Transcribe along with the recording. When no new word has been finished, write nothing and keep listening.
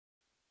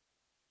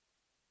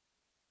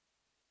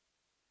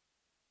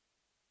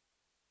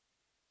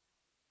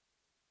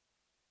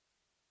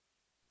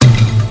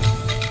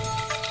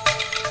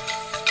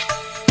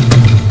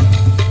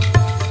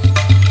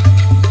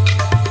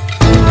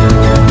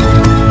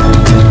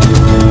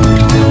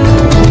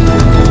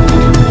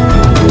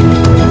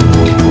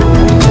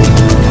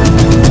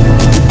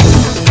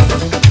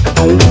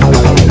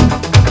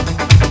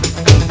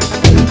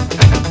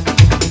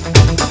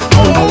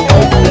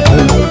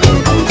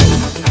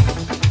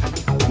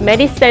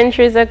Many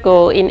centuries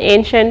ago in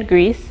ancient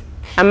Greece,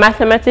 a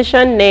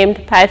mathematician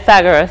named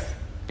Pythagoras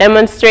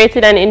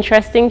demonstrated an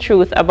interesting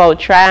truth about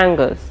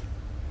triangles.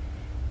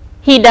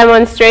 He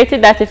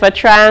demonstrated that if a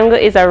triangle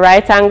is a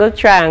right-angled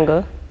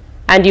triangle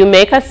and you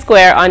make a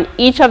square on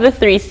each of the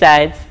three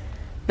sides,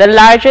 the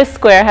largest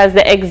square has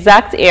the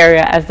exact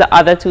area as the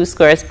other two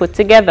squares put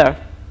together.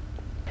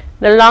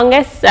 The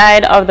longest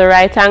side of the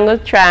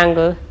right-angled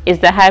triangle is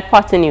the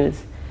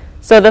hypotenuse.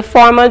 So the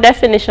formal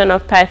definition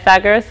of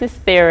Pythagoras'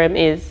 theorem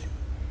is,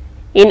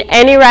 in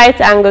any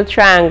right-angled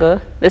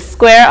triangle, the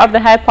square of the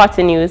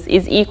hypotenuse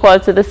is equal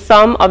to the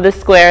sum of the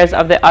squares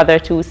of the other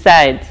two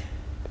sides.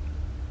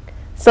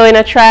 So in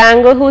a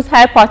triangle whose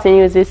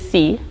hypotenuse is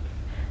C,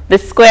 the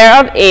square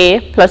of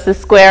A plus the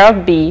square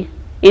of B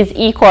is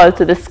equal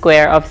to the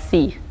square of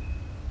C.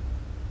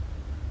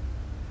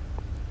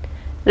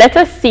 Let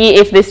us see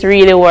if this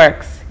really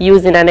works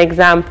using an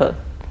example.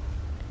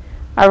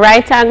 A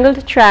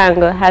right-angled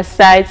triangle has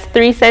sides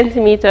 3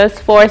 centimeters,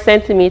 4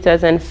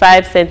 centimeters, and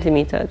 5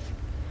 centimeters.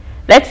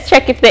 Let's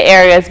check if the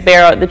areas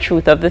bear out the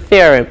truth of the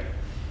theorem.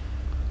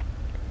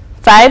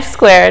 5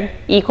 squared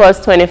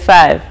equals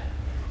 25,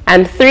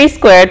 and 3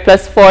 squared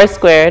plus 4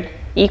 squared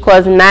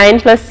equals 9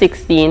 plus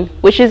 16,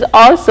 which is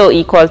also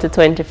equal to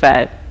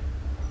 25.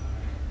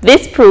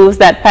 This proves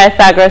that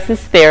Pythagoras'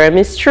 theorem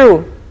is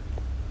true.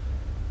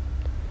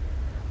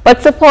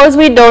 But suppose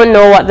we don't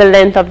know what the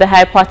length of the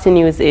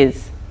hypotenuse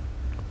is.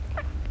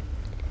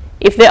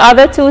 If the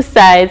other two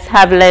sides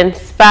have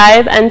lengths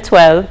 5 and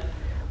 12,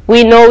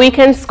 we know we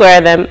can square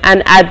them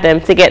and add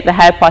them to get the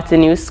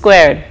hypotenuse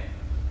squared.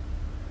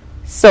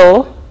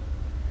 So,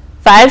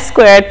 5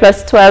 squared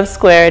plus 12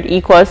 squared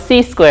equals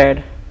c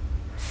squared.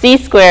 C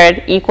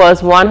squared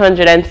equals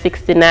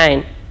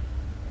 169.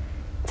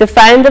 To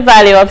find the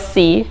value of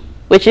c,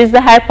 which is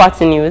the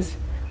hypotenuse,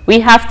 we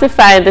have to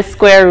find the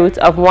square root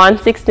of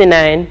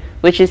 169,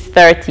 which is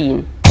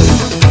 13.